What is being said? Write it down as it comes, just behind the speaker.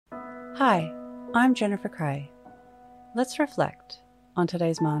Hi, I'm Jennifer Cray. Let's reflect on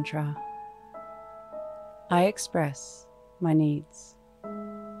today's mantra. I express my needs.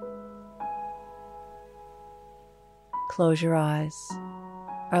 Close your eyes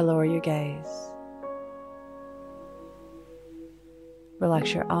or lower your gaze.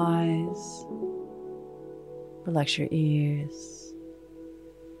 Relax your eyes, relax your ears,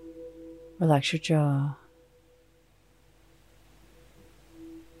 relax your jaw.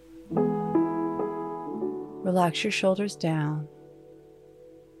 Relax your shoulders down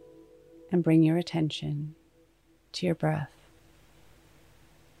and bring your attention to your breath.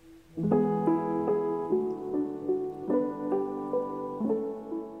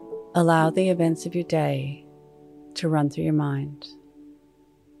 Allow the events of your day to run through your mind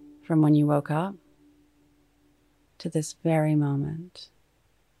from when you woke up to this very moment.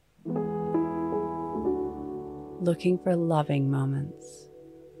 Looking for loving moments.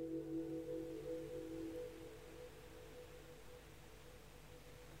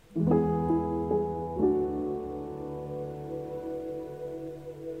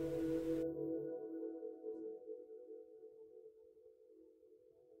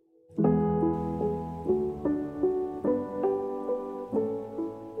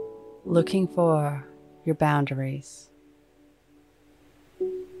 Looking for your boundaries.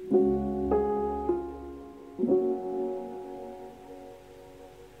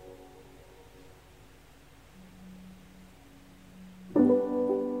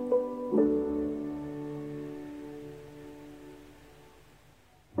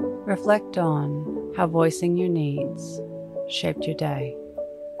 Reflect on how voicing your needs shaped your day.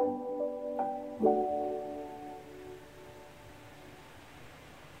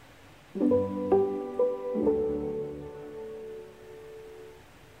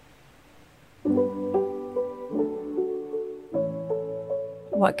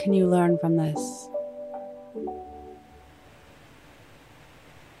 What can you learn from this?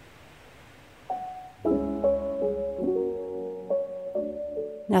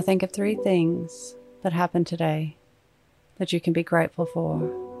 Now think of 3 things that happened today that you can be grateful for.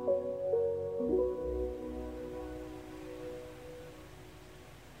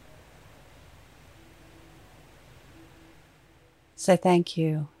 Say thank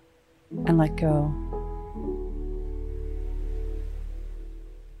you and let go.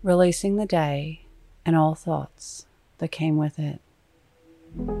 Releasing the day and all thoughts that came with it.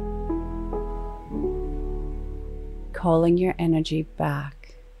 Calling your energy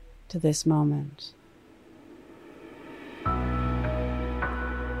back to this moment.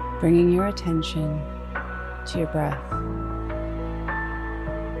 Bringing your attention to your breath.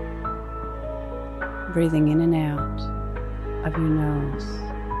 Breathing in and out of your nose.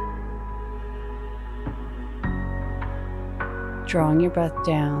 Drawing your breath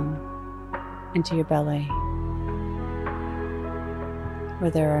down into your belly, where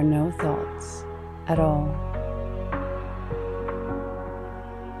there are no thoughts at all.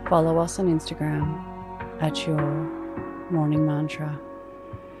 Follow us on Instagram at Your Morning Mantra.